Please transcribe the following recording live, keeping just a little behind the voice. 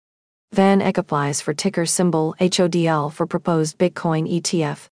VanEck applies for ticker symbol HODL for proposed Bitcoin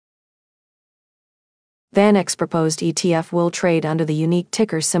ETF. VanEck's proposed ETF will trade under the unique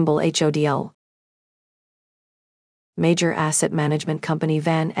ticker symbol HODL. Major asset management company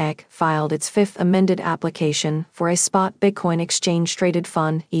VanEck filed its fifth amended application for a spot Bitcoin exchange-traded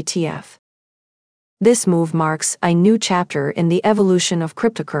fund ETF. This move marks a new chapter in the evolution of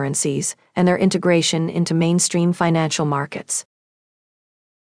cryptocurrencies and their integration into mainstream financial markets.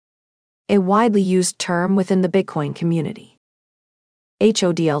 A widely used term within the Bitcoin community.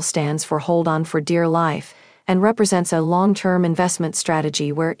 HODL stands for Hold On for Dear Life and represents a long-term investment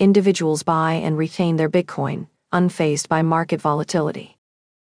strategy where individuals buy and retain their Bitcoin, unfazed by market volatility.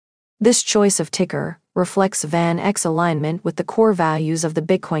 This choice of ticker reflects VanEck's alignment with the core values of the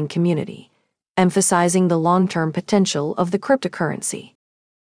Bitcoin community, emphasizing the long-term potential of the cryptocurrency.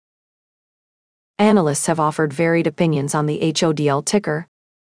 Analysts have offered varied opinions on the HODL ticker.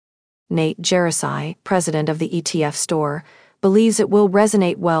 Nate Gerasai, president of the ETF store, believes it will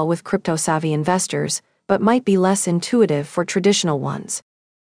resonate well with crypto-savvy investors, but might be less intuitive for traditional ones.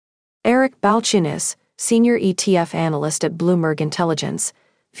 Eric Balchunas, senior ETF analyst at Bloomberg Intelligence,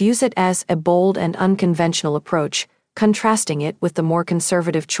 views it as a bold and unconventional approach, contrasting it with the more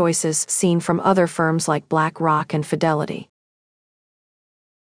conservative choices seen from other firms like BlackRock and Fidelity.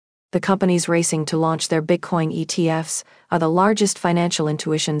 The companies racing to launch their Bitcoin ETFs are the largest financial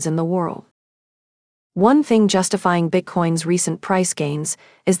intuitions in the world. One thing justifying Bitcoin's recent price gains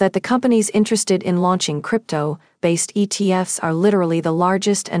is that the companies interested in launching crypto-based ETFs are literally the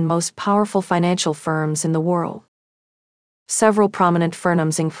largest and most powerful financial firms in the world. Several prominent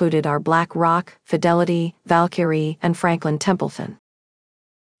firms included are BlackRock, Fidelity, Valkyrie, and Franklin Templeton.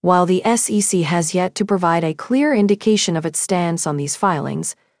 While the SEC has yet to provide a clear indication of its stance on these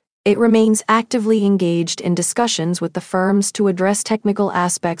filings, it remains actively engaged in discussions with the firms to address technical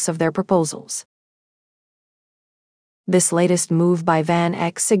aspects of their proposals. This latest move by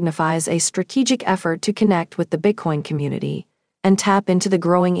VanEck signifies a strategic effort to connect with the Bitcoin community and tap into the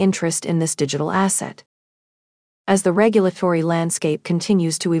growing interest in this digital asset. As the regulatory landscape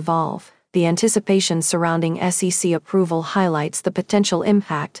continues to evolve, the anticipation surrounding SEC approval highlights the potential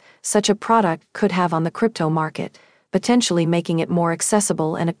impact such a product could have on the crypto market, potentially making it more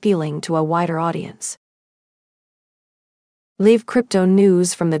accessible and appealing to a wider audience. Live crypto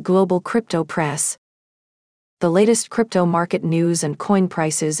news from the global crypto press. The latest crypto market news and coin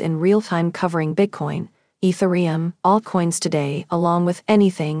prices in real time covering Bitcoin, Ethereum, altcoins today, along with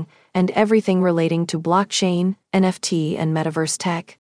anything and everything relating to blockchain, NFT, and metaverse tech.